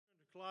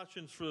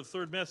Colossians for the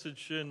third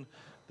message in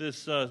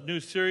this new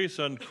series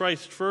on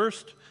Christ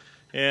First.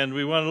 And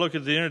we want to look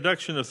at the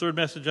introduction, the third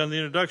message on the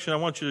introduction. I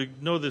want you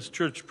to know this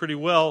church pretty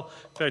well,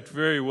 in fact,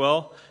 very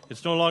well.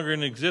 It's no longer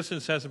in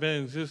existence, hasn't been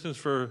in existence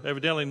for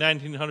evidently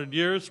 1900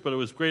 years, but it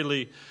was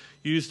greatly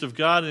used of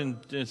God, and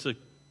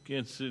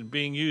it's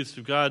being used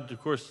of God, of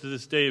course, to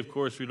this day. Of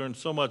course, we learned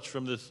so much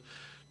from this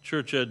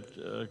church at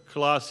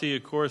Colossae,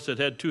 of course, that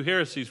had two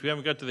heresies. We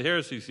haven't got to the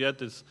heresies yet.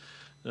 This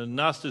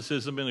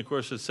Gnosticism and, of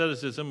course,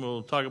 asceticism.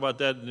 We'll talk about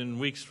that in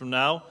weeks from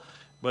now.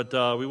 But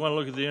we want to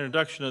look at the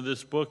introduction of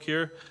this book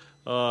here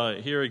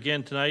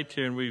again tonight.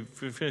 And we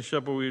finished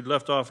up where we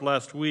left off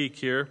last week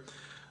here.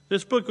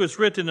 This book was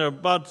written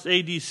about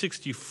AD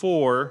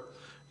 64,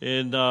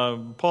 and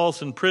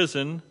Paul's in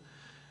prison.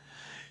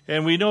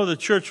 And we know the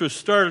church was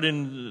started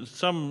in,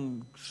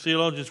 some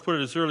theologians put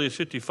it as early as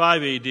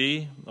 55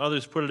 AD.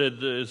 Others put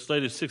it as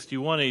late as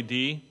 61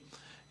 AD.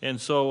 And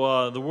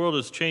so the world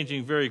is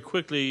changing very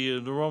quickly.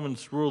 The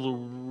Romans rule the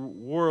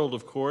world,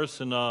 of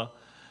course, and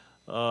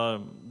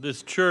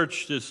this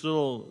church, this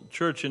little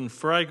church in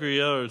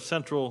Phrygia, or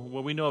central,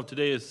 what we know of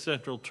today as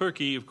central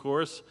Turkey, of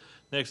course,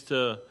 next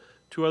to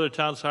two other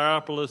towns,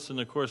 Hierapolis and,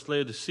 of course,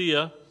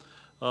 Laodicea,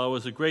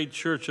 was a great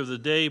church of the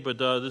day, but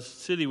this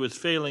city was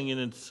failing in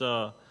its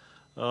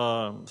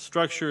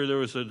structure. There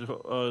was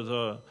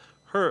a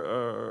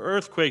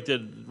earthquake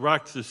that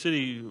rocked the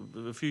city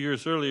a few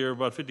years earlier,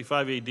 about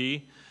 55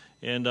 AD.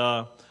 And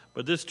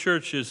but this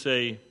church is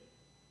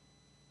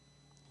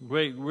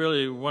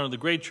really one of the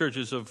great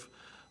churches of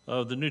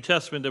the New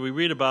Testament that we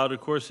read about.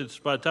 Of course, it's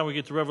by the time we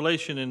get to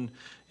Revelation in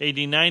AD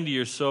 90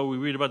 or so, we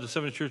read about the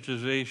seven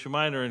churches of Asia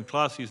Minor, and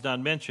Colossae is not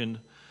mentioned.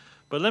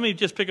 But let me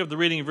just pick up the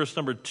reading in verse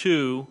number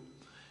 2,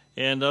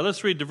 and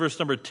let's read to verse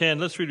number 10.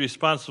 Let's read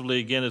responsively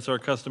again, as our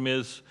custom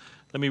is.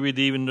 Let me read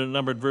the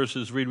even-numbered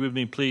verses. Read with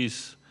me,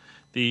 please,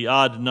 the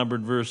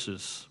odd-numbered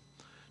verses.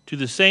 To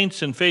the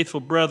saints and faithful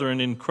brethren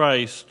in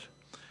Christ,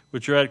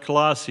 which are at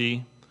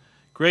Colossae,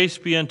 grace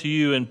be unto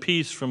you and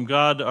peace from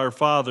God our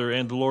Father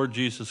and the Lord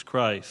Jesus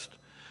Christ.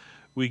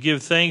 We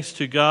give thanks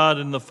to God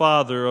and the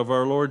Father of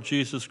our Lord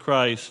Jesus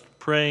Christ,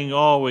 praying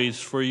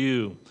always for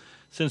you,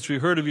 since we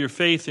heard of your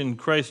faith in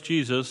Christ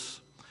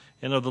Jesus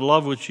and of the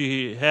love which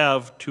ye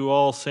have to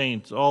all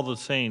the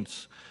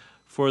saints,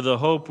 for the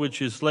hope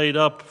which is laid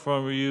up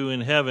for you in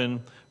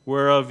heaven,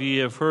 whereof ye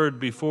have heard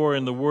before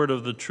in the word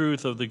of the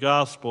truth of the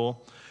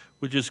gospel,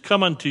 which is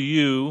come unto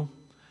you,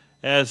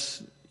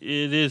 as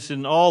it is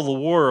in all the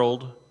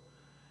world,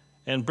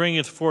 and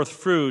bringeth forth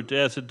fruit,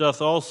 as it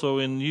doth also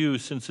in you,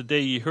 since the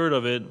day ye heard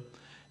of it,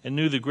 and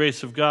knew the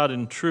grace of God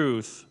in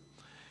truth.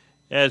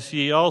 As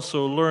ye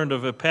also learned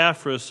of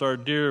Epaphras, our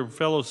dear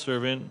fellow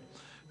servant,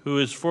 who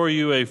is for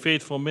you a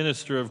faithful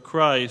minister of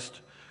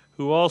Christ,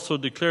 who also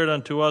declared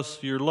unto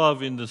us your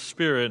love in the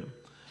Spirit.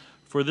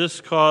 For this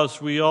cause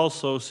we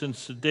also,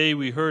 since the day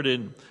we heard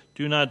it,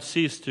 do not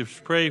cease to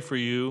pray for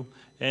you,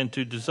 and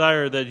to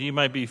desire that ye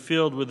might be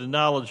filled with the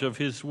knowledge of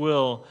his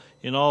will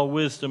in all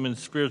wisdom and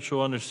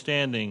spiritual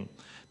understanding,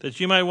 that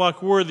ye might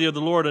walk worthy of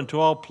the Lord unto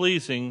all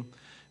pleasing,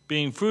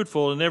 being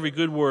fruitful in every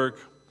good work,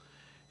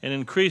 and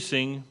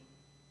increasing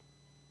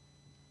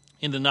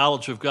in the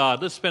knowledge of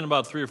God. Let's spend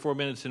about 3 or 4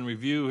 minutes in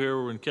review here.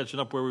 We're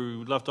catching up where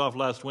we left off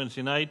last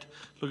Wednesday night.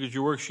 Look at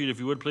your worksheet, if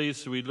you would, please.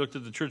 So we looked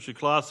at the church of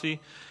Colossae.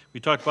 We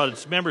talked about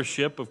its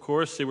membership, of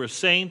course. They were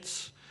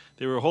saints.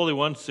 They were holy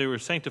ones. They were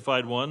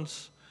sanctified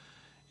ones.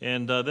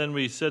 And then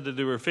we said that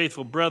they were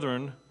faithful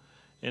brethren,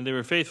 and they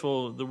were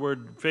faithful. The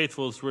word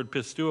faithful is the word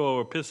pistuo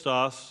or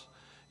pistos,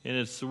 and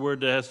it's the word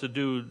that has to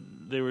do.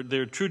 They were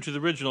true to the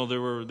original. They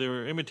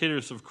were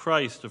imitators of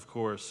Christ, of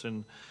course,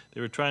 and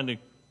they were trying to.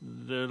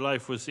 Their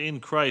life was in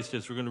Christ,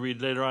 as we're going to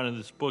read later on in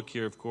this book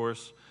here, of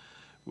course.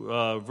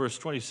 Verse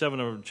 27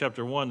 of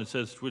chapter 1, it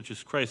says, "Which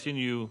is Christ in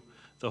you,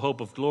 the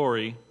hope of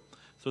glory."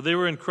 So they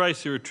were in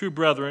Christ. They were true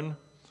brethren.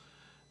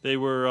 They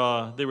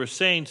were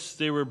saints.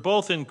 They were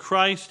both in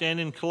Christ and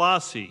in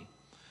Colossae.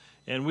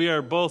 And we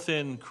are both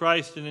in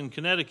Christ and in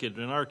Connecticut,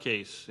 in our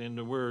case.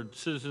 And we're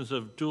citizens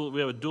we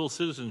have a dual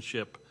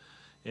citizenship.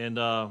 And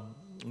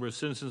we're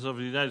citizens of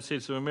the United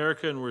States of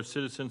America, and we're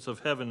citizens of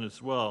heaven as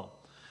well.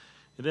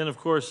 And then, of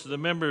course, the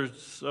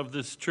members of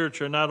this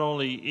church are not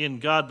only in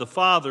God the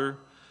Father,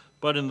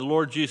 but in the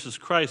Lord Jesus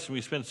Christ. And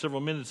we spent several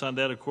minutes on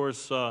that, of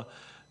course,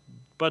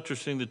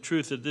 buttressing the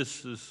truth that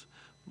this is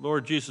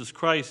Lord Jesus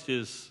Christ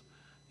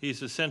He's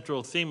the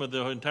central theme of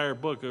the entire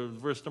book.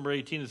 Verse number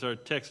 18 is our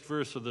text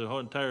verse of the whole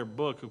entire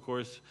book, of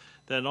course,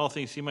 that in all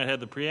things he might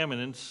have the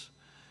preeminence,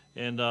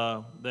 and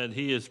that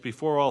he is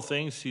before all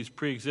things. He's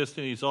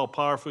pre-existent. He's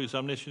all-powerful. He's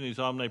omniscient. He's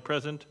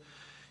omnipresent.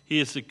 He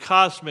is the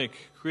cosmic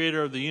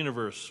creator of the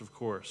universe, of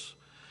course.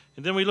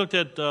 And then we looked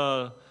at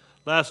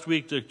last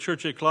week the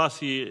church at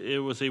Colossae. It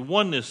was a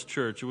oneness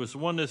church. It was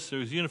oneness. It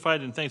was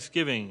unified in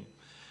thanksgiving.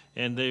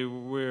 And they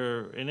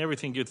were, in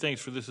everything, give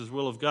thanks, for this is the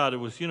will of God. It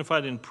was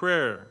unified in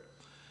prayer.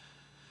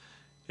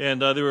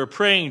 And they were a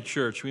praying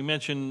church. We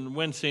mentioned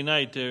Wednesday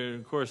night,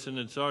 of course, and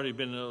it's already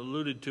been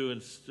alluded to.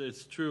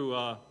 It's true.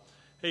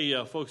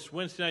 Hey, folks,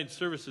 Wednesday night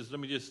services, let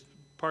me just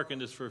park on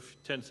this for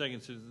 10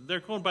 seconds. They're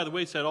going by the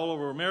wayside all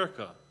over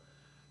America.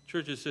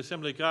 Churches,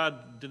 Assembly of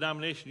God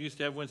denomination used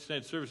to have Wednesday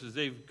night services.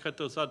 They've cut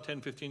those out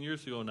 10, 15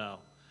 years ago now.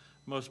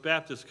 Most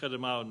Baptists cut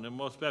them out, and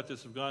most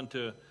Baptists have gone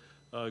to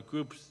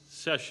group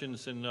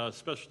sessions and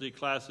specialty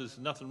classes.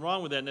 Nothing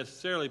wrong with that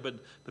necessarily, but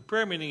the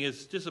prayer meeting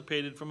has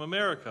dissipated from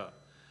America.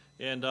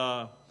 And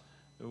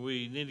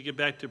we need to get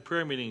back to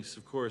prayer meetings,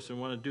 of course,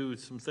 and want to do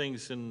some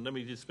things. And let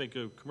me just make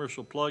a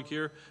commercial plug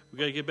here. We've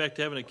got to get back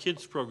to having a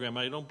kids program.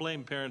 I don't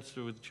blame parents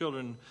with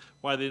children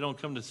why they don't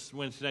come to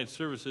Wednesday night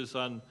services,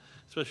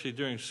 especially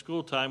during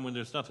school time when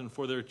there's nothing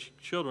for their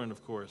children,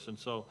 of course. And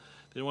so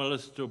they don't want to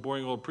listen to a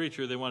boring old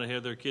preacher. They want to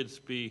have their kids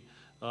be,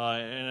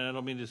 and I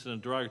don't mean this in a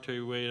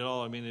derogatory way at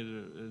all. I mean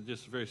it in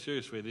just a very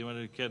serious way. They want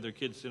to have their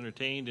kids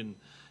entertained and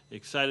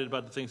excited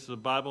about the things of the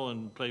Bible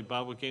and play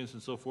Bible games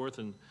and so forth.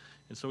 And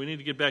so we need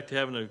to get back to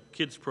having a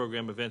kids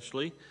program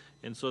eventually.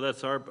 And so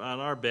that's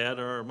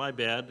my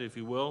bad, if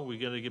you will. We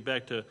got to get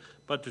back to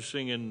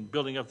buttressing and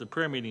building up the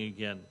prayer meeting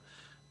again.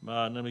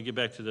 And let me get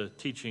back to the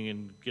teaching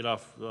and get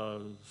off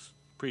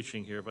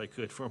preaching here, if I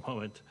could, for a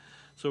moment.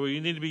 So we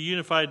need to be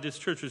unified. This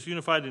church is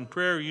unified in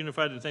prayer,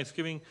 unified in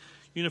thanksgiving,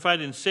 unified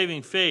in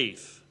saving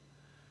faith.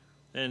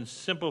 And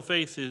simple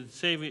faith is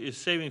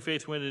saving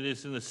faith when it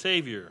is in the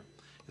Savior.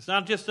 It's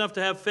not just enough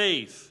to have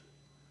faith.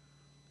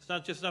 It's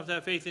not just enough to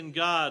have faith in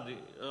God,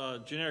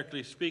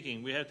 generically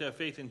speaking. We have to have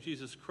faith in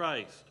Jesus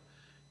Christ.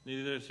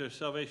 Neither is there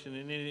salvation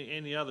in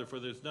any other, for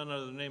there's none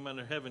other name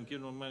under heaven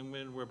given among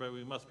men whereby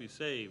we must be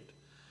saved.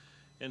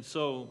 And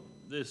so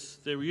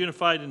they were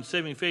unified in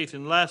saving faith.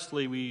 And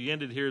lastly, we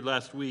ended here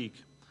last week.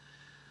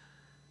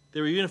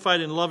 They were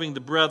unified in loving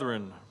the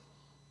brethren.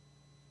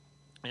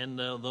 And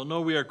they'll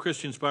know we are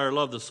Christians by our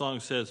love, the song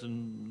says.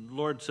 And the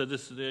Lord said,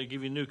 "This I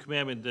give you a new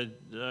commandment that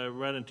I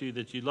write unto you,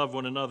 that you love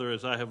one another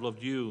as I have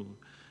loved you."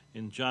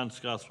 In John's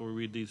Gospel, we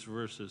read these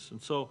verses.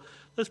 And so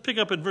let's pick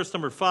up in verse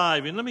number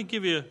 5. And let me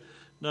give you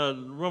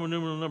Roman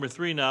numeral number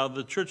 3 now.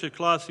 The church at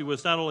Colossae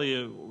was not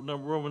only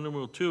Roman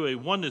numeral 2, a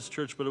oneness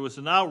church, but it was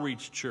an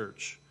outreach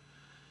church.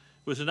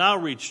 It was an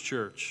outreach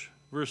church.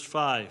 Verse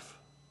 5.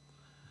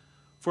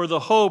 For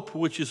the hope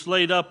which is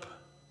laid up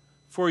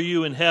for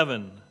you in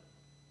heaven.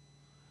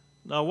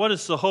 Now, what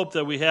is the hope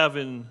that we have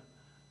in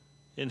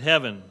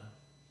heaven?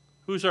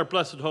 Who's our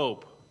blessed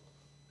hope?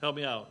 Help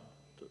me out.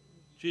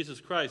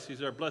 Jesus Christ,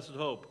 he's our blessed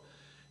hope.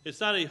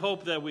 It's not a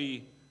hope that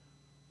we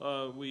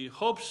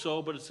hope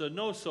so, but it's a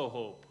know-so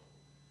hope.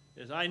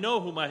 It's, I know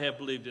whom I have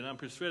believed in. I'm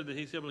persuaded that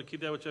he's able to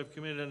keep that which I've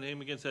committed unto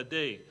him against that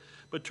day.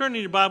 But turn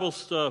in your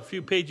Bibles a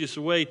few pages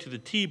away to the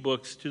T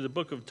books, to the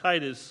book of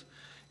Titus,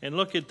 and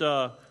look at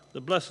the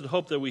blessed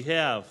hope that we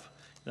have.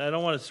 And I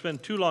don't want to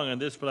spend too long on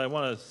this, but I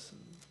want to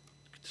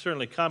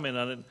certainly comment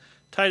on it.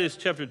 Titus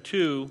chapter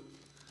 2,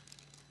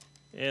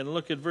 and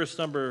look at verse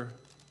number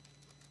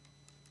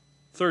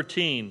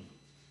 13.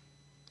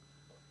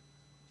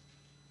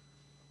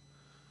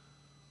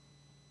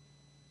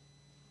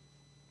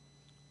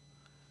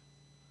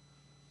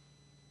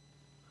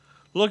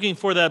 Looking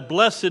for that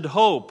blessed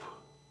hope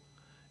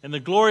and the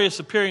glorious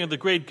appearing of the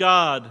great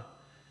God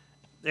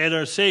and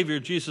our Savior,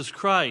 Jesus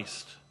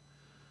Christ.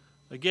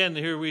 Again,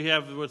 here we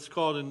have what's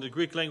called in the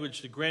Greek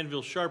language the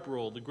Granville Sharp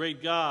rule, the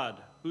great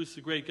God. Who's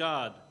the great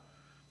God?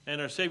 And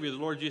our Savior, the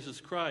Lord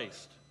Jesus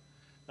Christ.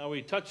 Now,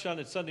 we touched on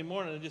it Sunday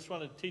morning. I just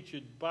want to teach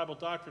you Bible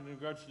doctrine in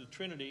regards to the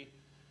Trinity.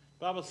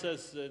 The Bible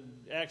says in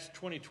Acts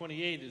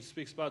 20:28, it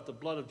speaks about the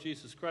blood of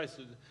Jesus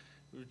Christ,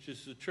 which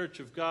is the church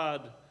of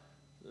God,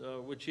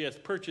 which he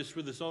hath purchased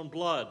with his own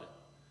blood.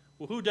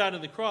 Well, who died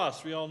on the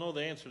cross? We all know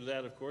the answer to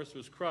that, of course. It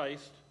was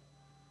Christ.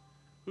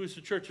 Who's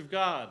the church of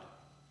God?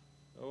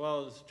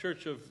 Well, it's the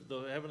church of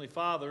the Heavenly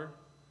Father.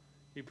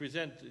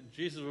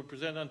 Jesus would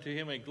present unto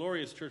him a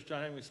glorious church,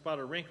 not having spot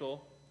or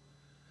wrinkle.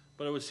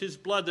 But it was his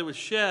blood that was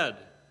shed.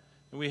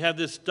 And we have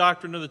this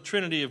doctrine of the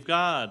Trinity of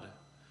God.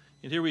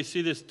 And here we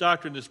see this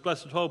doctrine, this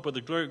blessed hope of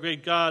the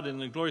great God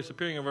and the glorious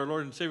appearing of our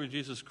Lord and Savior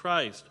Jesus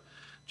Christ.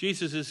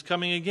 Jesus is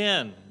coming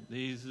again.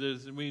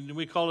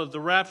 We call it the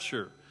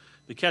rapture,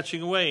 the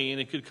catching away,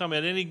 and it could come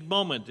at any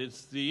moment.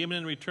 It's the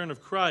imminent return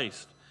of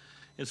Christ.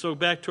 And so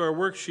back to our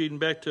worksheet and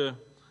back to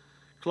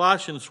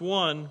Colossians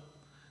 1,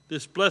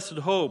 this blessed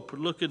hope.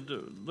 Look at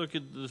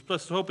this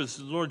blessed hope is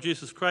the Lord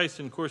Jesus Christ,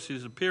 and of course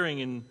he's appearing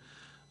in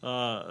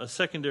a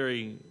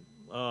secondary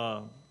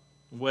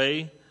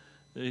way.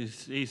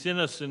 He's in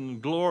us in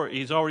glory.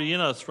 He's already in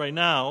us right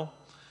now.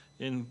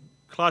 In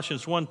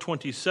Colossians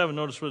 1:27,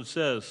 notice what it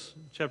says,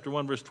 chapter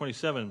 1, verse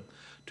 27.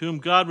 To whom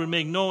God would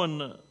make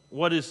known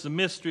what is the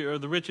mystery or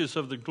the riches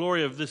of the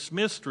glory of this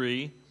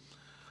mystery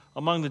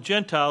among the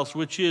Gentiles,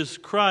 which is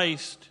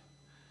Christ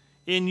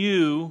in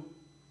you,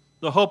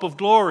 the hope of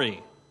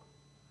glory.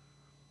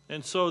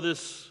 And so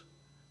this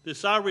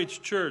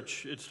outreach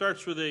church, it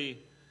starts with a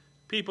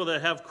people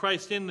that have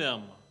Christ in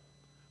them.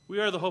 We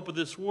are the hope of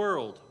this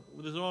world.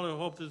 There's the only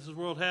hope that this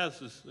world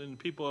has is, and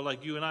people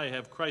like you and I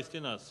have Christ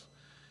in us.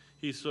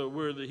 He's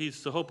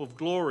the hope of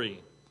glory.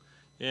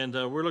 And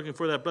we're looking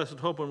for that blessed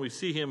hope when we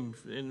see him,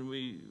 and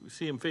we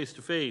see him face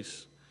to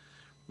face.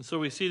 And so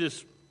we see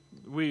this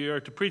we are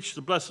to preach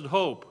the blessed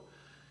hope,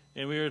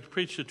 and we are to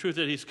preach the truth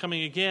that he's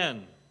coming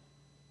again.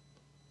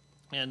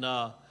 And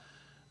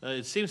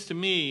it seems to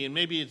me, and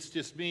maybe it's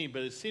just me,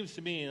 but it seems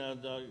to me,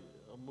 and I'll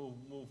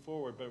move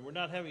forward, but we're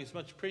not having as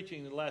much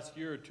preaching in the last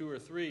year or two or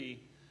three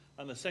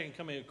on the second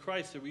coming of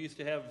Christ that we used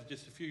to have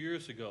just a few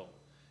years ago.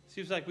 It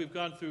seems like we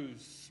go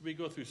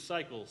through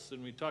cycles,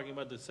 and we're talking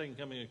about the second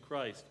coming of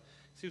Christ.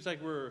 It seems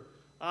like we're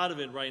out of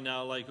it right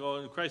now, like,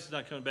 oh, Christ is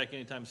not coming back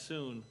anytime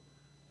soon.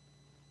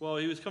 Well,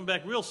 he was coming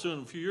back real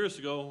soon a few years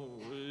ago.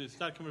 He's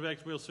not coming back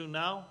real soon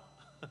now.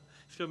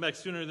 He's coming back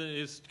sooner than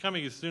his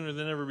coming is sooner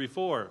than ever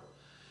before.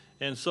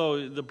 And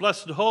so the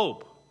blessed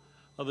hope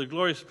of the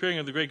glorious appearing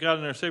of the great God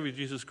and our Savior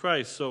Jesus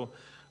Christ. So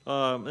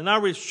an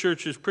outreach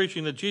church is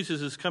preaching that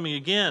Jesus is coming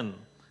again.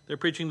 They're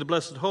preaching the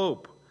blessed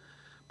hope.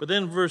 But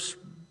then verse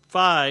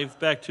 5,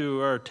 back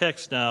to our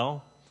text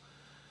now.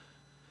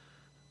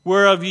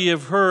 Whereof ye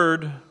have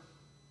heard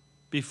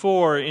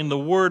before in the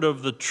word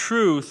of the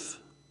truth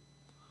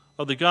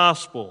of the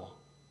gospel.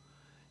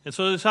 And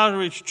so this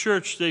outreach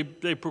church, they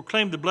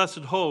proclaim the blessed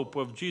hope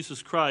of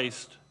Jesus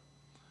Christ,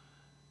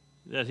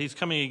 that he's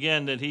coming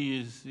again, that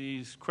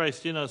he's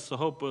Christ in us, the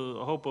hope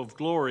of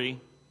glory.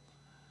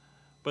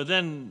 But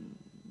then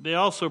they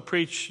also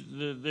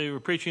they were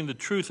preaching the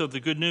truth of the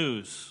good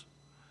news.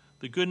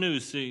 The good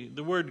news,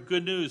 the word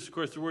good news, of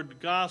course, the word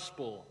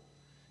gospel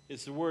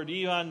is the word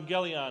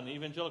evangelion. The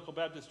Evangelical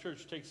Baptist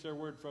Church takes their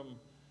word from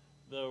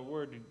the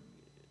word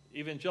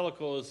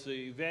evangelical is the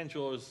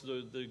evangel is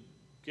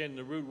again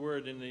the root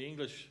word in the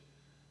English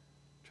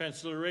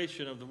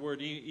transliteration of the word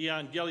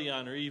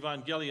evangelion or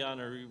evangelion,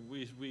 or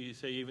we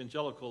say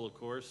evangelical, of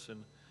course,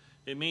 and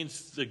it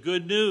means the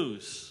good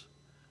news.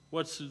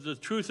 What's the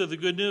truth of the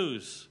good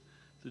news?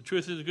 The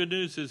truth of the good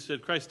news is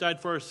that Christ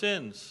died for our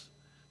sins,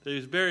 that he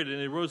was buried, and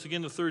he rose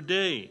again the third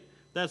day.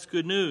 That's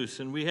good news,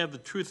 and we have the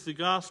truth of the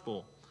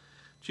gospel.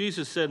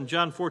 Jesus said in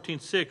John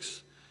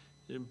 14:6,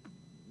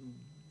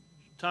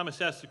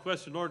 Thomas asked the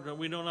question, Lord,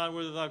 we know not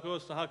whither thou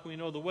goest, so how can we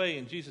know the way?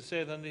 And Jesus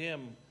said unto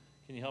him,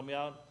 can you help me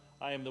out?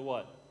 I am the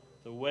what?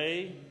 The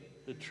way,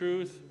 the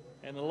truth,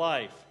 and the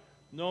life.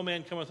 No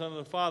man cometh unto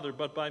the Father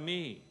but by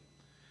me.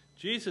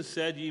 Jesus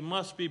said, ye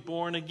must be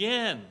born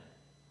again.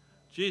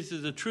 Jesus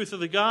is the truth of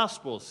the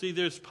gospel. See,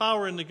 there's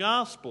power in the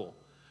gospel.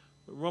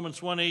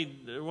 Romans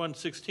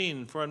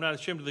 1:16, for I am not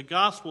ashamed of the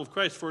gospel of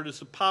Christ, for it is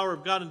the power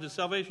of God unto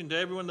salvation to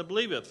everyone that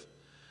believeth,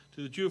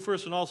 to the Jew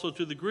first and also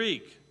to the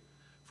Greek.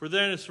 For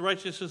therein is the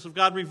righteousness of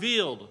God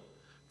revealed,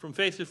 from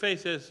faith to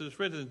faith, as it is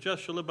written, the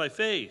just shall live by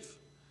faith.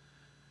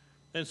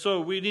 And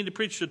so we need to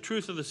preach the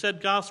truth of the said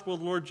gospel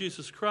of the Lord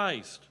Jesus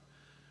Christ.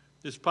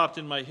 This popped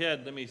in my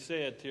head, let me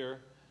say it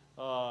here.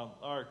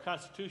 Our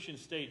Constitution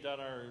state on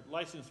our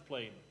license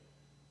plate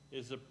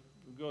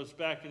goes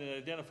back and it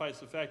identifies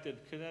the fact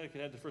that Connecticut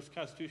had the first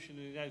Constitution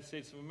in the United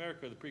States of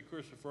America, the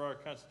precursor for our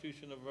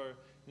Constitution of our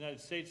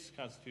United States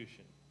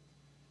Constitution.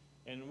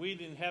 And we,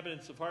 the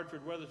inhabitants of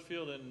Hartford,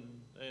 Wethersfield,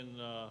 and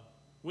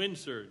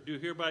Windsor, do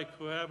hereby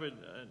cohabit,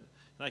 and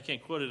I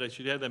can't quote it, I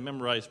should have that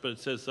memorized, but it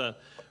says,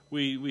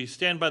 we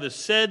stand by the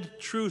said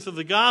truth of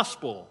the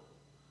gospel.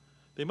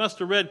 They must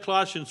have read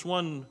Colossians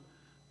 1,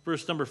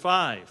 verse number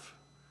 5,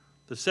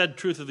 the said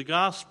truth of the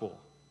gospel.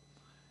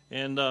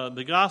 And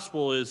the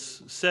gospel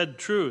is said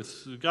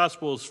truth. The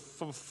gospel is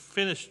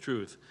finished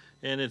truth.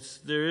 And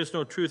there is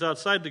no truth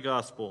outside the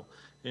gospel.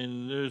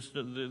 And there's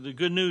the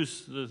good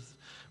news,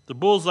 the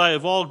bullseye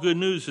of all good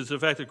news is the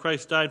fact that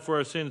Christ died for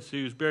our sins.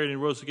 He was buried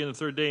and rose again the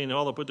third day, and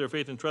all that put their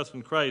faith and trust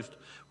in Christ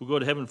will go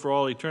to heaven for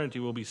all eternity,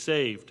 will be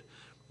saved.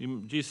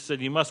 Jesus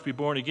said, you must be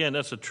born again.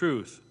 That's the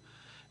truth.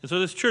 And so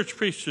this church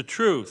preached the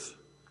truth,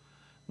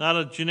 not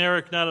a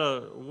generic, not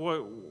a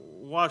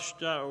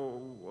washed out,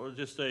 or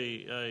just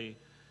a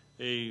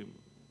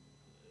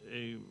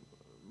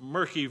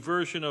murky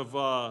version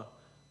of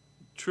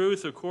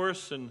truth, of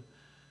course. And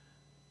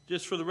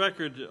just for the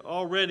record,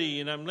 already,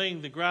 and I'm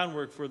laying the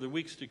groundwork for the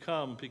weeks to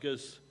come,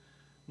 because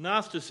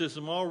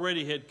Gnosticism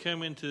already had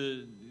come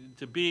into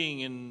being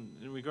in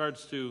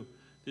regards to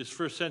this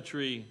first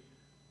century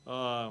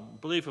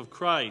belief of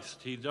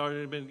Christ. He'd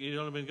only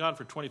been gone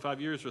for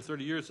 25 years or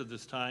 30 years at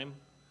this time.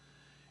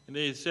 And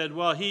they said,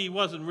 well, he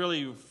wasn't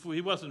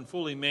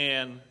fully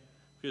man,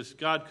 because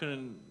God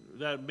couldn't,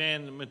 that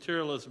man,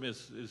 materialism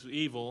is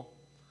evil.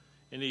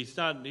 And he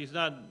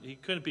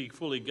couldn't be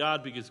fully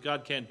God because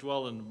God can't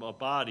dwell in a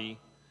body.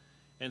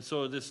 And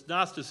so this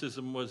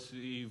Gnosticism was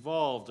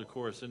evolved, of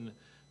course, and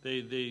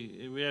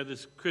we have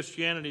this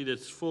Christianity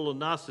that's full of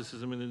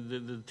Gnosticism,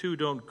 and the two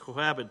don't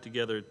cohabit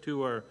together.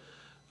 Two are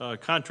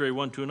contrary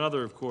one to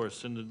another, of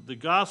course. And the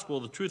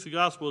gospel, the truth of the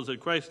gospel is that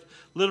Christ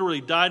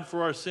literally died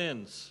for our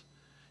sins.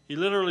 He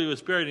literally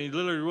was buried, and he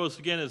literally rose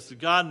again as the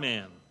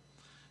God-man.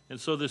 And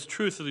so this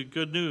truth of the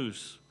good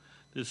news,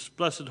 this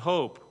blessed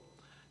hope,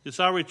 this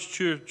outreach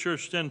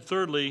church then,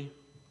 thirdly,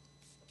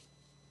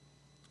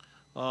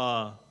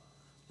 look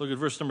at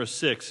verse number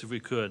 6, if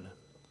we could,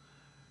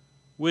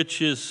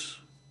 which is,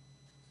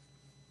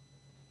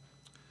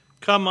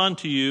 come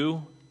unto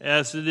you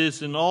as it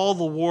is in all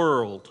the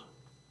world,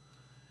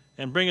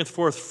 and bringeth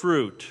forth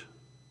fruit,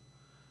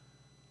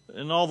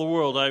 in all the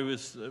world.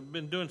 I've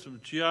been doing some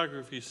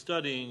geography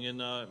studying,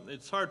 and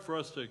it's hard for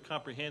us to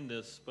comprehend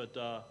this, but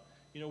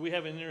we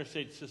have an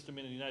interstate system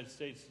in the United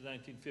States. In the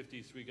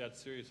 1950s, we got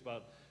serious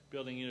about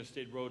building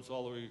interstate roads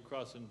all the way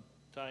across and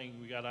tying.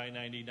 We got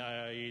I-90,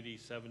 I-80,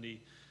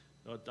 70,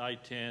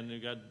 I-10. We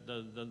got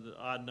the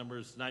odd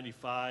numbers,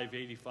 95,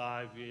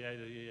 85,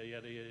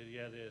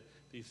 yada.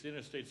 These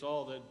interstates,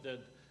 all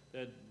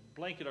that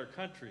blanket our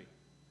country.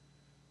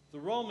 The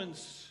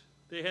Romans,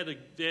 they had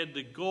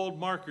the gold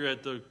marker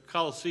at the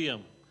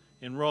Colosseum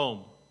in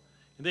Rome.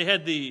 And they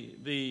had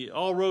the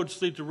all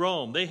roads lead to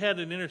Rome. They had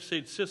an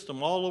interstate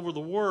system all over the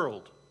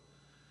world.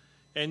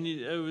 And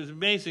it was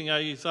amazing how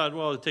you thought,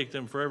 well, it'd take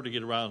them forever to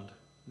get around.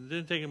 It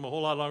didn't take them a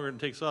whole lot longer than it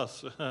takes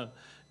us.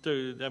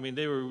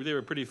 They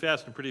were pretty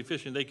fast and pretty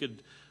efficient. They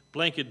could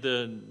blanket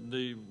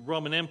the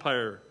Roman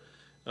Empire.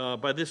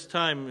 By this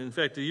time, in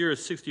fact, the year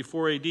is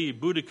 64 AD,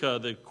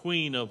 Boudica, the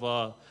queen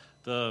of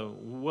the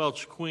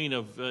Welsh queen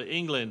of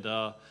England,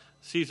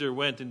 Caesar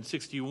went in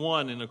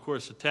 61 and, of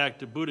course,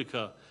 attacked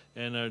Boudica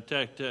and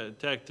attacked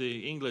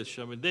the English.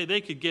 I mean,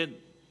 they could get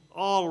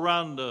all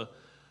around the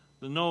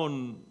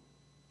known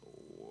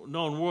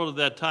world at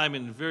that time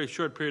in a very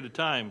short period of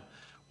time.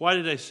 Why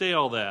did I say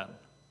all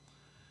that?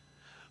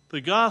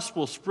 The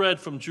gospel spread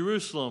from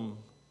Jerusalem.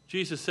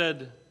 Jesus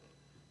said,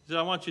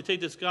 I want you to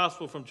take this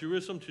gospel from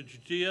Jerusalem to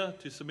Judea,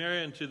 to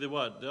Samaria, and to the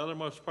what? The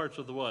othermost parts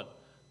of the what?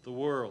 The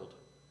world.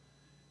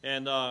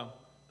 And the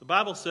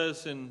Bible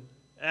says in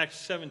Acts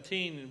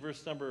 17, in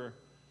verse number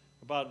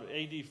about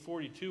AD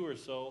 42 or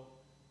so,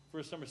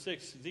 verse number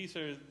 6, these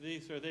are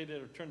they that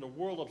have turned the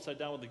world upside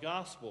down with the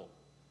gospel.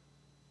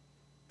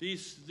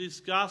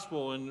 This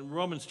gospel in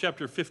Romans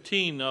chapter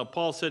 15,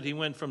 Paul said he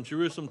went from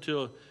Jerusalem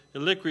to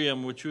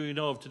Illyricum, which we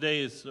know of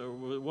today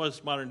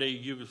was modern-day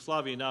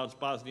Yugoslavia. Now it's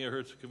Bosnia,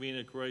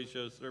 Herzegovina,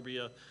 Croatia,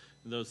 Serbia,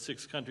 and those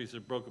 6 countries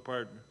that broke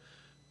apart.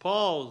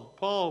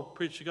 Paul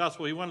preached the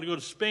gospel. He wanted to go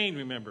to Spain,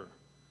 remember.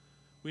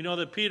 We know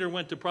that Peter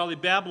went to probably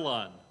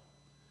Babylon.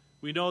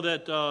 We know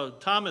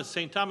that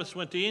St. Thomas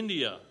went to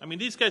India. I mean,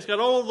 these guys got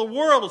all over the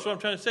world, is what I'm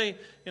trying to say,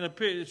 in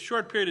a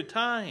short period of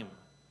time.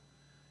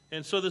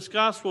 And so this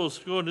gospel is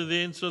going to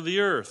the ends of the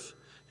earth.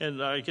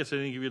 And I guess I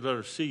didn't give you the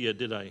letter C yet,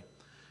 did I?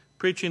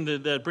 Preaching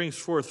that brings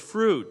forth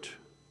fruit.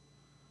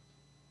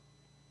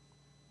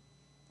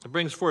 It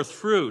brings forth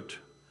fruit.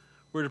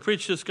 We're to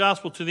preach this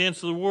gospel to the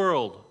ends of the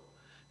world.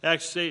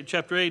 Acts 8,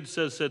 chapter 8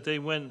 says that they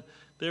went,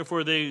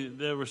 therefore they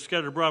were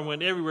scattered abroad and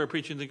went everywhere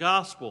preaching the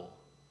gospel.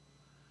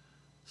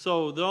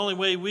 So the only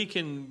way we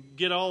can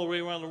get all the way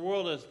around the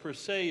world as per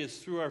se is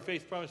through our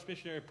Faith Promise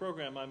Missionary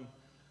Program.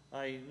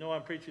 I know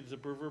I'm preaching to the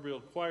proverbial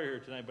choir here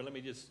tonight, but let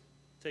me just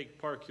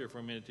take park here for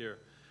a minute here.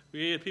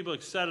 We get people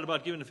excited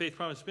about giving to Faith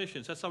Promise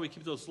Missions. That's how we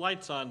keep those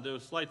lights on,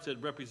 those lights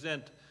that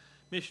represent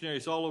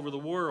missionaries all over the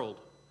world.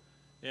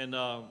 And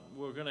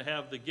we're going to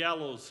have the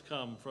gallows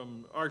come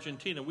from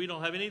Argentina. We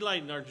don't have any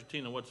light in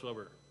Argentina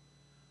whatsoever.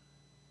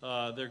 He's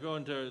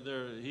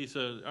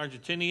an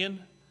Argentinian,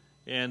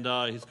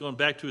 and he's going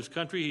back to his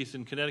country. He's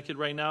in Connecticut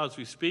right now as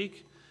we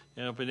speak,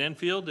 and up in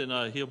Enfield,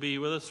 and he'll be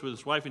with us with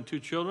his wife and 2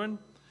 children.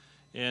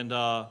 And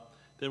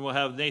then we'll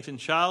have Nathan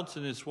Childs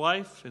and his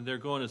wife, and they're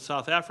going to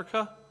South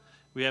Africa.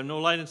 We have no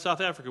light in South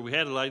Africa. We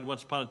had a light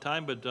once upon a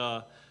time, but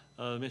the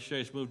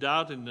missionaries moved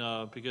out,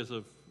 and because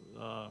of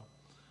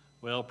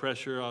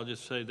pressure, I'll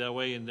just say it that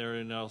way, and they're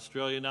in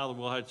Australia now. The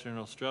Wilhites are in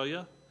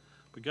Australia.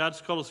 But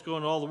God's called us to go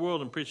into all the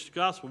world and preach the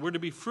gospel. We're to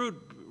be fruit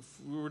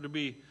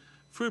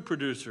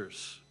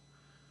producers.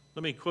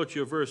 Let me quote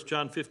you a verse,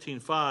 John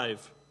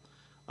 15:5.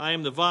 I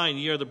am the vine,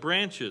 ye are the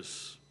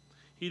branches.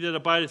 He that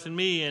abideth in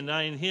me, and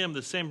I in him,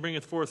 the same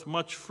bringeth forth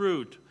much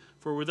fruit.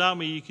 For without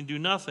me ye can do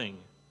nothing.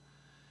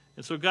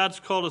 And so God's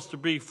called us to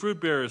be fruit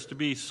bearers, to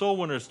be soul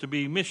winners, to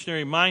be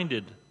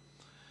missionary-minded,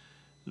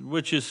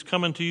 which is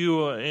coming to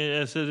you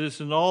as it is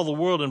in all the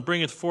world, and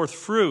bringeth forth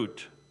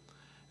fruit,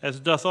 as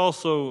it doth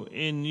also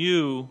in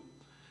you,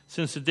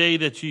 since the day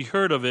that ye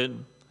heard of it,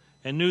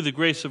 and knew the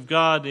grace of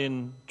God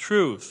in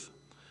truth.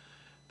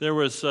 There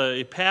was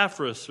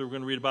Epaphras, that we're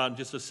going to read about in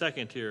just a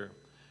second here.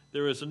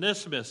 There was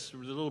Onesimus, the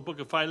little book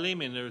of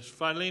Philemon. There was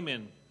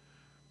Philemon.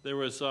 There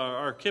was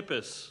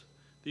Archippus.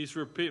 These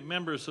were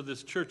members of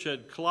this church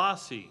at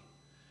Colossae.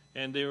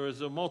 And there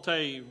was a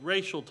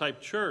multiracial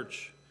type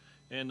church.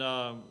 And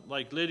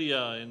like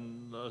Lydia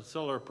and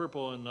Seller of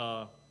Purple and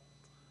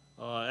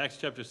Acts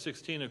chapter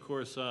 16, of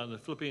course, the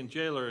Philippian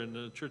jailer and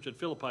the church at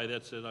Philippi.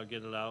 That's it. I'll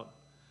get it out.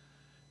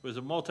 It was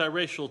a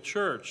multiracial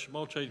church,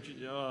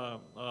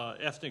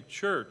 multi-ethnic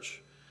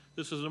church.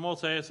 This is a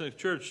multi-ethnic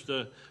church.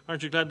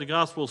 Aren't you glad the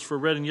gospel's for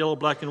red and yellow,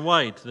 black and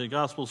white? The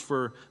gospel's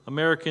for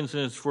Americans,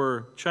 and it's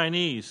for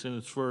Chinese, and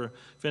it's for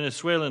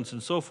Venezuelans,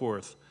 and so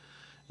forth.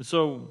 And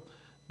so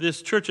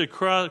this church at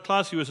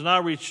Colossae was an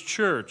outreach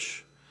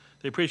church.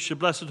 They preached the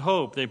blessed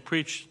hope. They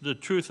preached the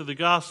truth of the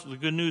gospel, the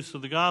good news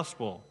of the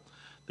gospel.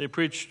 They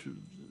preached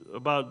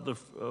about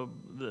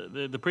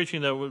the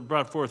preaching that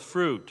brought forth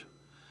fruit.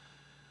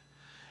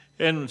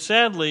 And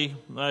sadly,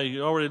 I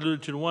already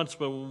alluded to it once,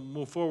 but we'll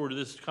move forward to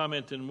this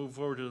comment and move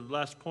forward to the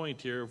last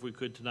point here, if we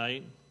could,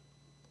 tonight.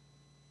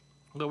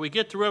 But we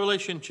get to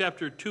Revelation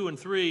chapter 2 and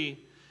 3,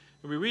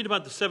 and we read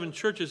about the 7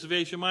 churches of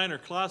Asia Minor.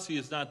 Colossae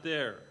is not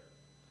there.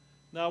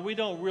 Now, we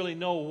don't really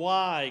know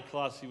why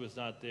Colossae was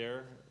not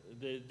there.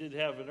 They did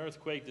have an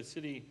earthquake. The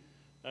city,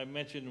 I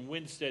mentioned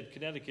Winstead,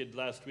 Connecticut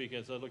last week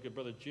as I look at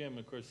Brother Jim.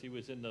 Of course, he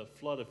was in the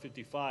flood of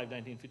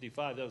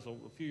 1955. That was a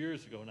few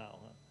years ago now.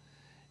 Huh?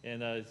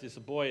 And he's just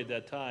a boy at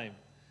that time.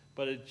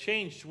 But it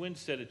changed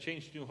Winstead. It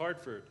changed New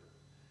Hartford.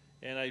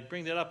 And I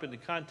bring that up in the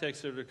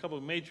context of a couple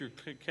of major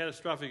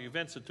catastrophic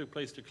events that took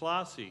place to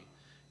Colossae.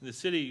 And the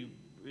city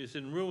is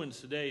in ruins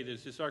today.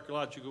 There's just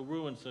archaeological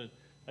ruins.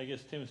 I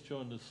guess Tim's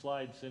showing the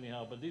slides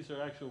anyhow. But these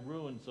are actual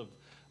ruins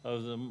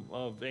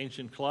of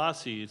ancient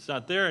Colossae. It's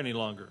not there any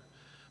longer.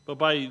 But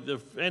by the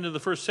end of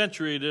the first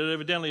century, it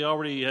evidently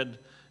already had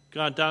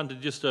gone down to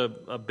just a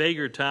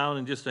beggar town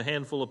and just a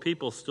handful of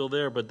people still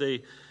there. But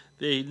they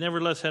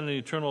nevertheless had an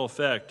eternal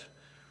effect.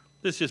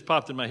 This just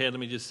popped in my head. Let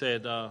me just say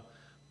it.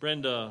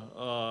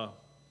 Brenda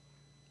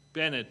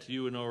Bennett,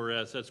 you know her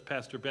as, that's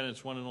Pastor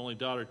Bennett's one and only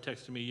daughter,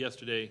 texted me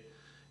yesterday.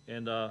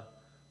 And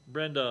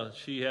Brenda,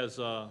 she's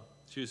the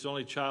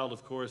only child,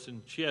 of course,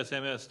 and she has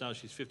MS now.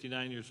 She's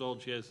 59 years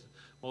old. She has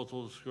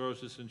multiple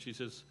sclerosis, and she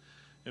says,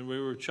 and we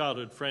were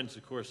childhood friends,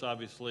 of course,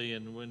 obviously,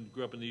 and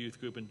grew up in the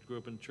youth group and grew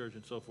up in church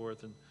and so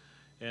forth.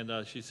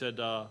 And she said,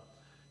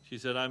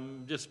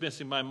 I'm just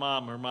missing my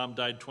mom. Her mom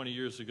died 20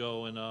 years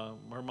ago, and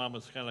her mom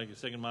was kind of like a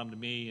second mom to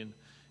me.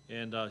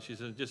 And she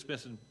said, just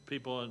missing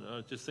people,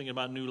 and just thinking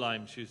about New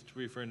Lyme. She's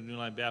referring to New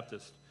Lyme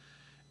Baptist.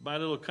 My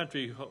little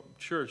country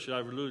church that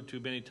I've alluded to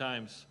many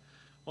times,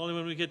 only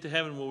when we get to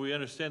heaven will we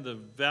understand the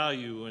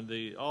value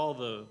and all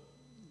the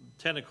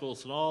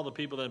tentacles and all the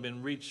people that have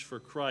been reached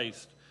for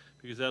Christ.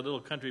 Because that little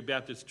country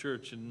Baptist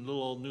church in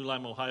little old New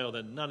Lyme, Ohio,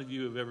 that none of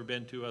you have ever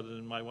been to other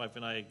than my wife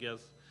and I guess,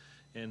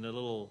 and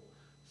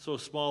so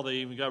small they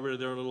even got rid of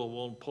their little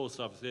old post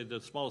office. They had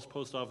the smallest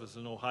post office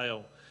in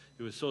Ohio.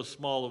 It was so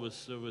small it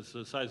was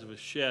the size of a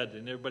shed,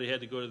 and everybody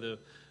had to go to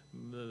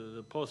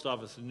the post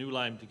office in New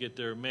Lyme to get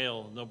their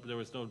mail. There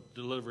was no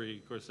delivery.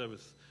 Of course, that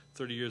was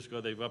 30 years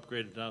ago. They've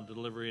upgraded now to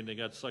delivery, and they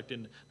got sucked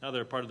in. Now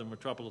they're part of the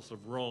metropolis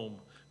of Rome.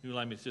 New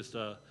Lyme is just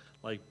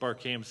like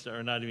Barkhamsted,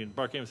 or not even.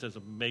 Barkhamsted is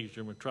a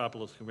major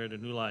metropolis compared to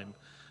New Lyme.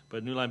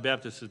 But New Lyme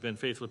Baptist has been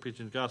faithfully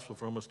preaching the gospel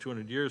for almost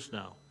 200 years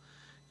now.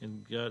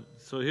 And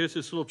so here's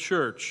this little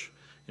church,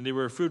 and they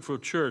were a fruitful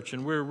church,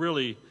 and we're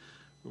really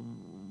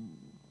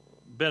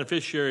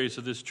beneficiaries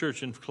of this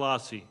church in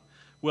Colossae.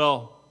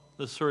 Well,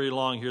 let's hurry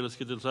along here. Let's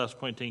get this last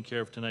point taken care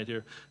of tonight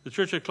here. The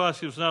church at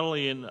Colossae was not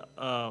only in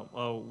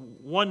a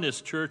oneness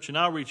church, an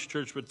outreach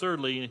church, but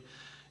thirdly,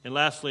 and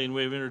lastly, in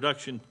way of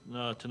introduction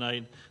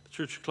tonight, the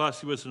church at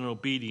Colossae was an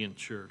obedient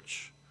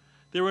church.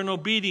 They were an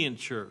obedient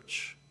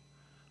church.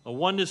 A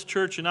oneness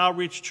church, an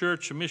outreach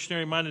church, a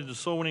missionary-minded and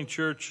soul-winning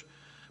church,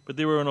 but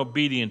they were an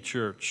obedient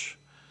church.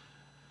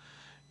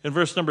 In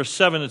verse number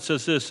 7, it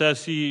says this,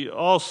 as he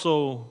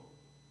also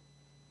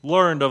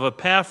learned of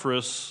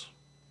Epaphras,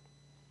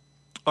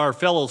 our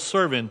fellow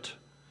servant.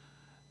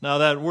 Now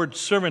that word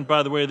servant,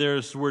 by the way,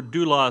 there's the word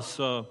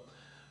doulos.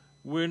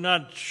 We're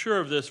not sure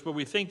of this, but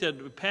we think that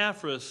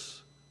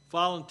Epaphras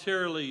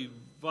volunteered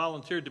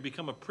to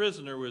become a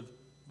prisoner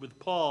with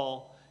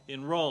Paul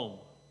in Rome.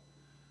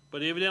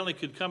 But he evidently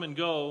could come and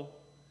go,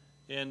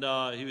 and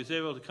he was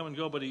able to come and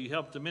go, but he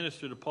helped to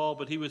minister to Paul,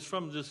 but he was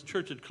from this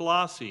church at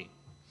Colossae.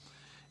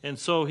 And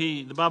so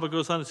the Bible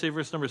goes on to say,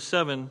 verse number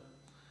 7,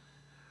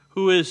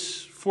 who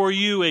is for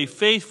you a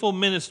faithful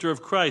minister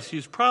of Christ.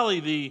 He's probably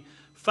the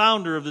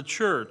founder of the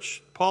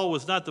church. Paul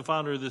was not the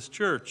founder of this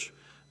church,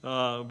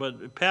 but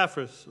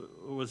Epaphras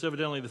was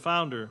evidently the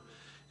founder.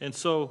 And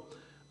so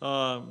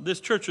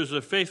this church was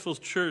a faithful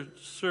church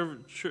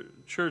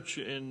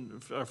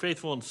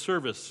faithful in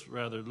service,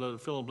 rather. The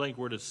fill-in-blank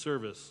word is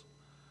service.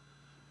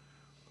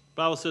 The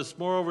Bible says,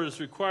 moreover, it is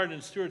required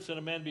in stewards that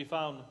a man be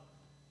found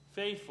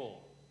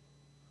faithful.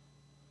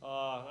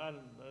 I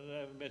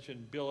haven't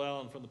mentioned Bill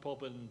Allen from the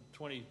pulpit in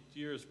 20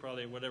 years,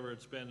 probably, whatever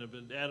it's been.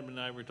 But Adam and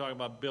I were talking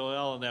about Bill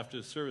Allen after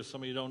the service.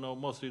 Some of you don't know,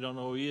 most of you don't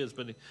know who he is,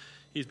 but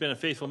he's been a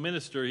faithful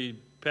minister. He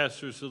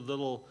pastors the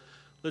little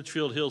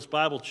Litchfield Hills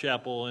Bible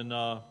Chapel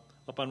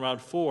up on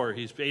Route 4.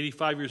 He's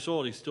 85 years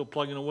old. He's still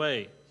plugging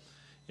away.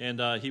 And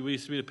he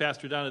used to be the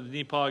pastor down at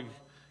the Nepog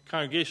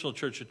Congregational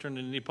Church that turned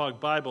into Nepog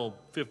Bible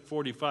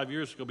 45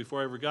 years ago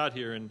before I ever got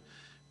here, and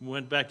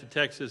went back to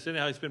Texas.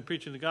 Anyhow, he's been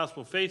preaching the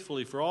gospel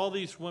faithfully for all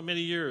these many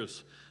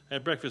years. I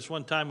had breakfast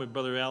one time with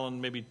Brother Allen,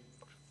 maybe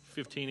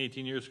 15,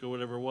 18 years ago,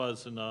 whatever it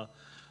was, and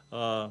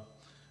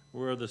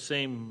we're the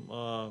same,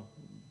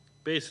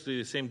 basically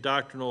the same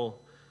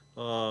doctrinal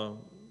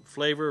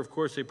flavor. Of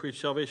course, they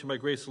preach salvation by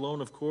grace alone,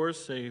 of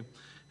course. They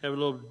have a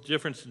little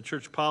difference in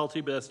church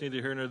polity, but that's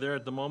neither here nor there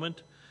at the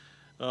moment.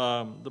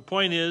 The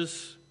point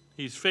is,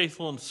 he's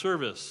faithful in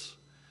service.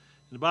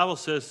 And the Bible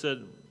says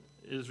that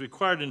it is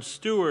required in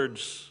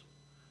stewards,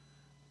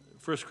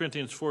 1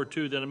 Corinthians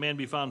 4:2, that a man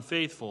be found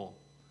faithful.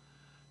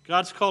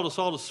 God's called us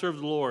all to serve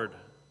the Lord.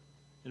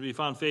 and be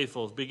found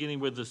faithful, beginning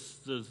with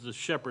the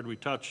shepherd. We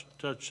touched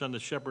on the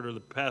shepherd or the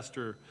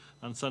pastor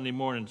on Sunday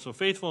morning. So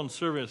faithful in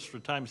service for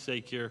time's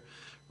sake here.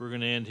 We're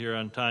going to end here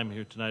on time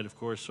here tonight, of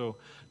course. So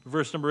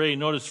verse number 8,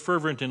 notice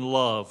fervent in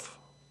love.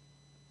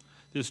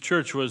 This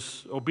church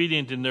was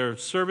obedient in their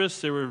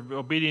service. They were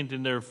obedient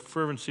in their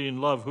fervency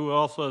and love, who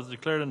also has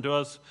declared unto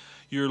us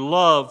your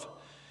love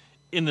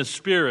in the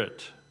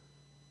Spirit.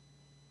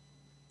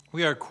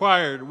 We are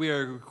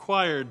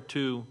required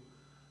to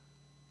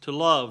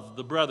love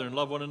the brethren,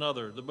 love one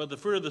another. But the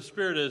fruit of the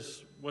Spirit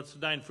is, what's the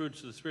 9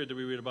 fruits of the Spirit that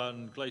we read about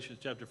in Galatians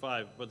chapter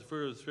 5? But the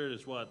fruit of the Spirit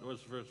is what?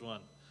 What's the first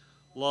one?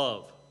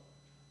 Love.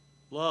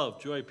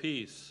 Love, joy,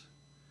 peace.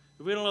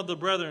 If we don't love the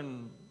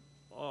brethren,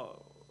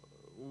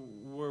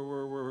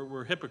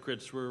 we're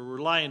hypocrites. We're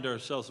lying to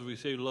ourselves if we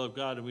say we love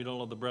God and we don't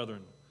love the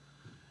brethren.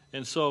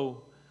 And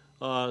so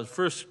 1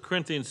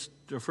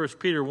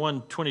 Peter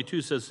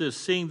 1:22 says this,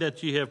 seeing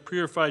that ye have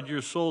purified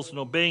your souls in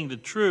obeying the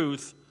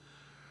truth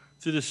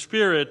through the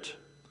Spirit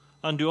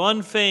unto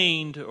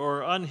unfeigned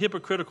or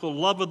unhypocritical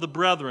love of the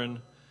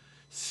brethren,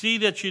 see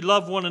that ye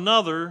love one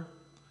another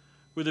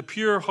with a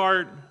pure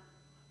heart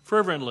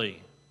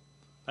fervently.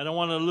 I don't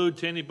want to allude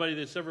to anybody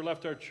that's ever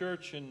left our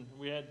church, and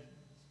we had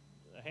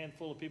a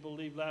handful of people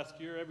leave last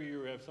year. Every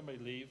year we have somebody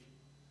leave.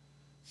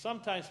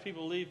 Sometimes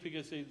people leave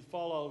because they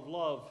fall out of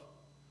love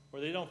or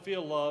they don't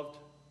feel loved.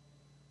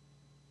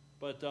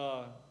 But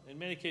in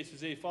many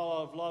cases they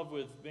fall out of love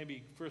with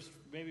maybe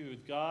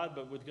with God,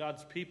 but with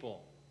God's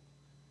people.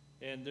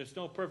 And there's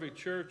no perfect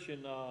church,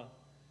 and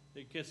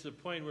it gets to the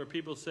point where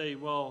people say,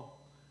 well,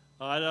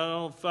 I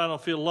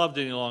don't feel loved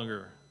any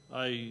longer.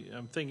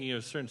 I'm thinking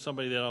of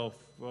somebody that I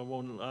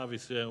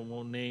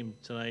won't name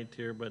tonight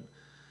here, but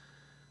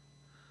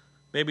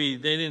maybe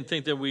they didn't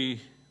think that we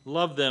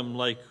loved them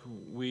like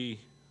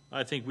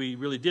I think we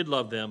really did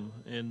love them,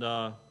 and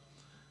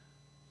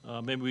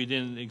maybe we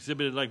didn't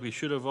exhibit it like we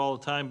should have all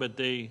the time, but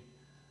they,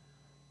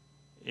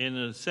 in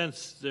a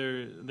sense,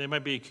 they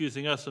might be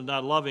accusing us of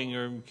not loving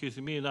or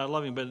accusing me of not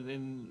loving, but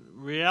in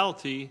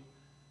reality,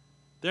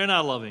 they're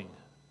not loving.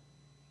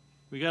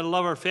 We got to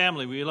love our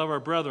family. We love our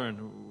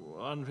brethren.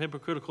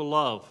 Unhypocritical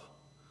love.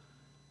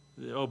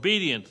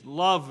 Obedient.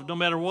 Love no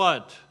matter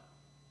what.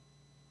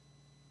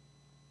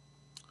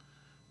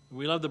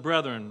 We love the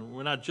brethren.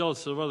 We're not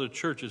jealous of other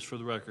churches, for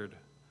the record.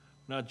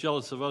 We're not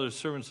jealous of other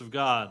servants of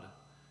God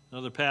and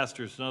other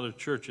pastors and other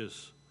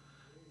churches.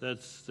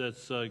 That's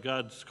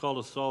God's called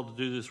us all to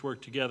do this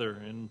work together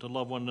and to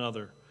love one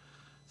another.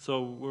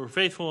 So we're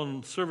faithful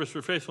in service.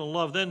 We're faithful in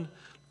love. Then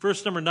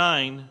verse number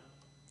 9.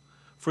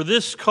 For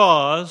this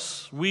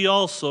cause we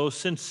also,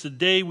 since the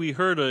day we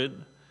heard it,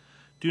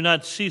 do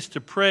not cease to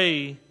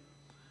pray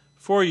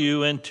for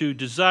you and to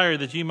desire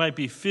that ye might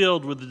be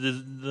filled with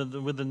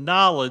the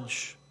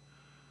knowledge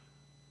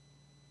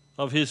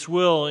of his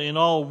will in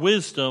all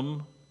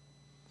wisdom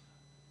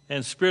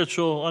and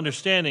spiritual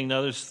understanding.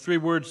 Now, there's 3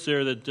 words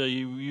there that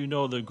you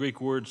know the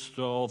Greek words,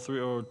 all 3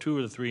 or 2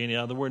 of the 3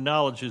 anyhow. The word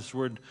knowledge is the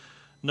word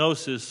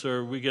gnosis,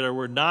 or we get our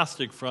word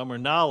Gnostic from, or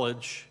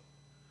knowledge.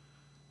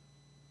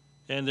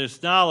 And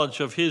there's knowledge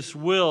of his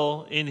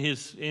will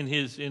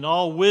in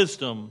all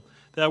wisdom.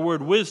 That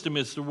word wisdom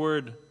is the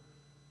word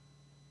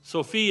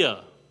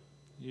Sophia.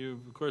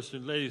 Of course,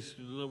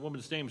 the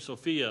woman's name is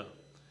Sophia.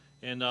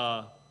 And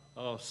a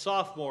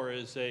sophomore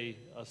is a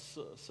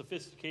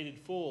sophisticated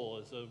fool,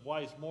 is a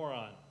wise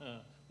moron.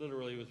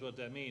 Literally is what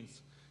that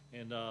means.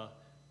 And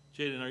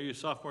Jaden, are you a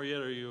sophomore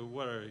yet, or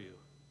what are you?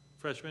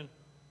 Freshman?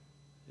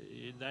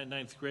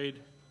 9th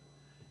grade?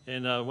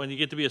 And when you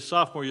get to be a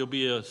sophomore, you'll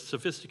be a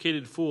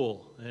sophisticated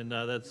fool. And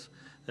that's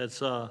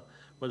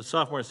what a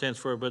sophomore stands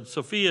for. But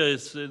Sophia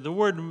the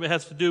word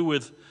has to do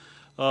with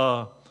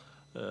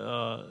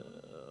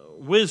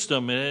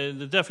wisdom. And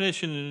the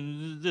definition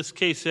in this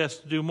case has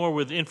to do more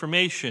with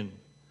information,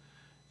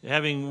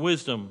 having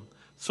wisdom.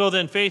 So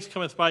then faith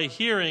cometh by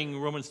hearing,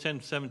 Romans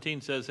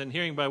 10:17 says, and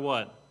hearing by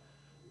what?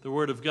 The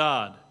word of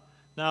God.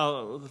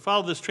 Now,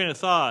 follow this train of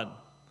thought.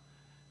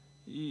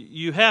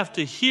 You have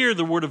to hear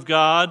the Word of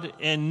God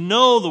and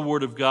know the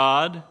Word of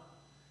God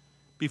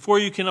before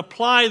you can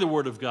apply the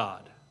Word of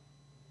God.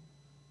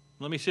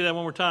 Let me say that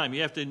one more time.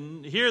 You have to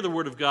hear the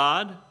Word of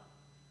God.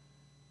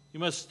 You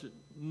must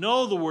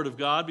know the Word of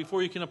God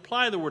before you can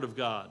apply the Word of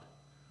God.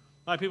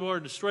 My people are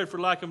destroyed for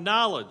lack of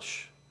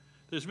knowledge.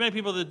 There's many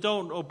people that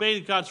don't obey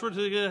God's Word,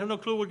 so they have no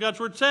clue what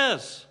God's Word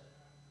says.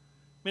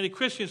 Many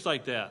Christians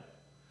like that.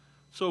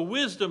 So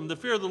wisdom, the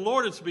fear of the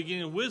Lord is the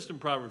beginning of wisdom,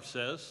 Proverbs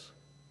says.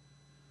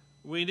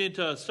 We need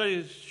to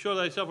study to show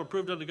thyself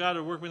approved unto God,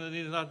 a workman that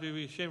needs not to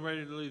be ashamed,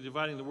 rightly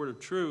dividing the word of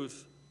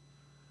truth.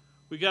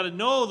 We got to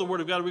know the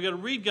Word of God. We got to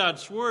read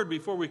God's Word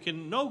before we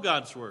can know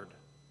God's Word.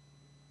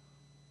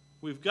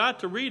 We've got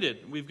to read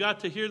it. We've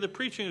got to hear the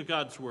preaching of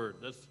God's Word.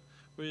 That's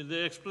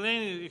the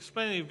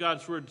explaining of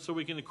God's Word, so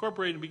we can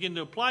incorporate and begin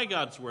to apply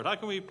God's Word. How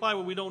can we apply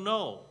what we don't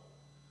know?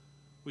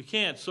 We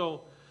can't.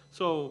 So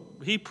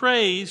he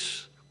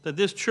prays that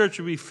this church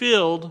would be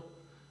filled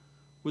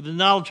with the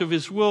knowledge of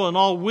his will and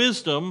all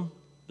wisdom.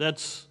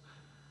 That's,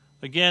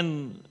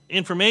 again,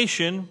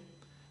 information,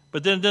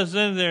 But then it doesn't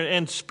end there.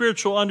 And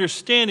spiritual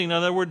understanding.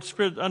 Now, that word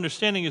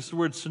understanding is the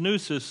word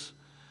synosis,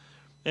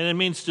 and it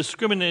means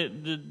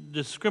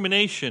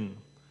discrimination.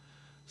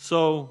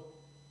 So,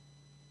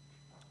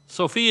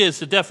 Sophia is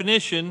the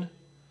definition,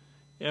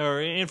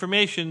 or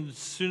information.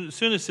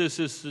 Synosis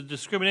is the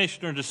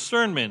discrimination or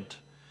discernment.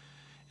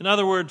 In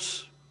other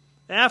words,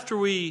 after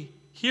we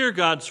hear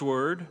God's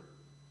word,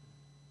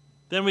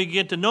 then we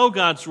get to know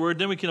God's word,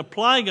 then we can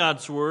apply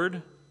God's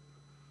word,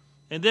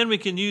 and then we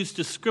can use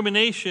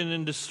discrimination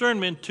and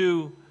discernment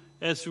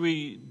as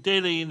we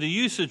daily in the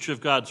usage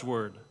of God's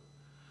word.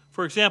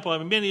 For example,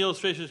 many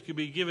illustrations could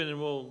be given, and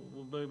we'll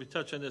maybe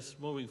touch on this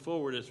moving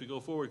forward as we go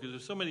forward, because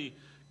there's so many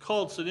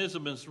cults and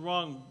isms,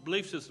 wrong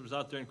belief systems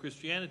out there in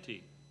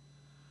Christianity.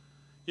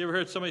 You ever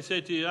heard somebody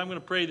say to you, I'm going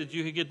to pray that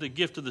you can get the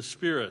gift of the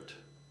Spirit?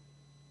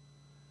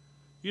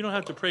 You don't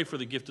have to pray for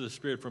the gift of the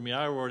Spirit from me.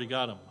 I already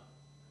got them.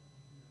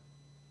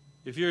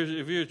 If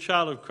you're a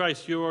child of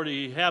Christ, you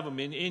already have them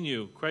in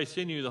you. Christ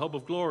in you, the hope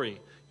of glory.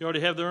 You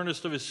already have the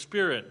earnest of his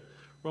Spirit.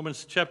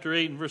 Romans chapter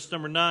 8 and verse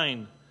number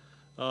 9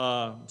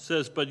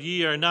 says, but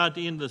ye are not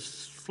in the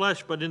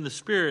flesh, but in the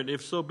Spirit,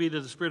 if so be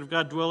that the Spirit of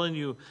God dwell in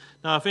you.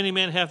 Now, if any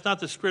man hath not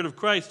the Spirit of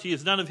Christ, he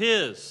is none of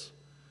his.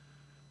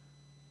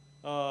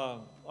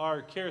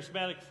 Our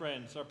charismatic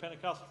friends, our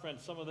Pentecostal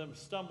friends, some of them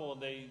stumble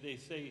and they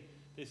say,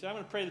 I'm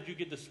going to pray that you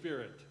get the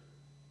Spirit.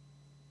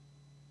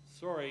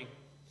 Sorry,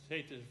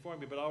 hate to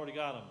inform you, but I already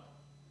got them.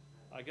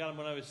 I got them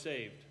when I was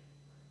saved.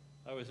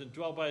 I was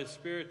indwelled by his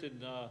Spirit,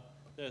 and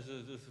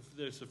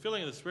there's the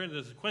filling of the Spirit, and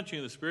there's the quenching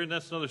of the Spirit, and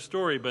that's another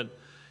story. But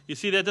you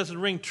see, that doesn't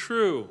ring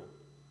true.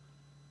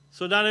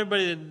 So not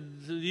everybody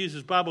that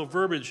uses Bible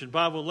verbiage and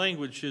Bible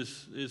language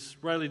is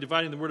rightly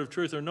dividing the word of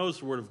truth or knows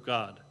the word of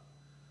God.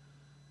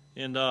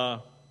 And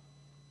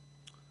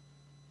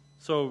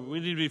so we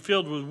need to be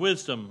filled with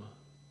wisdom,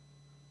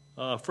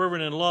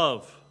 fervent in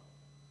love,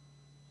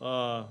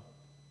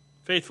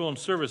 faithful in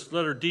service,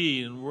 letter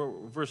D,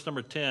 in verse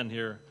number 10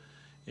 here.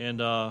 And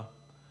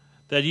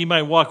that ye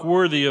might walk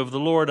worthy of the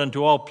Lord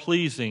unto all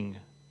pleasing,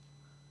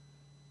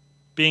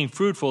 being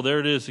fruitful. There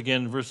it is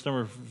again, verse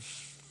number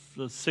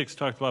 6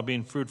 talked about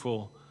being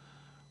fruitful.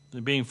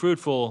 Being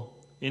fruitful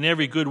in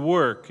every good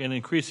work and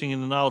increasing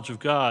in the knowledge of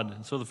God.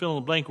 And so the fill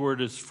in the blank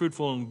word is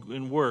fruitful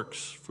in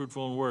works.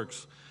 Fruitful in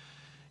works.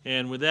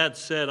 And with that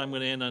said, I'm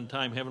going to end on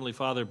time. Heavenly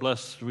Father,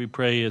 bless, we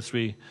pray, as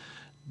we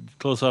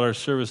close out our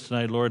service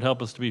tonight. Lord,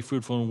 help us to be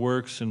fruitful in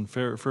works and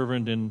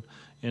fervent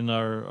in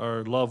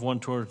our love one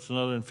towards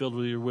another, and filled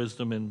with your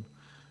wisdom,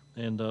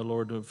 and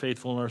Lord,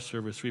 faithful in our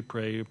service. We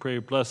pray,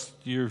 bless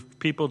your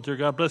people, dear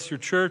God. Bless your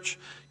church.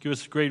 Give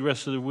us a great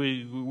rest of the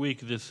week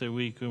this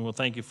week, and we'll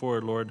thank you for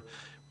it, Lord.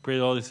 Pray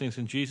all these things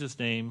in Jesus'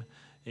 name.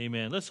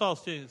 Amen. Let's all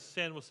stand.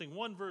 We'll sing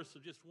one verse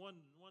of just one.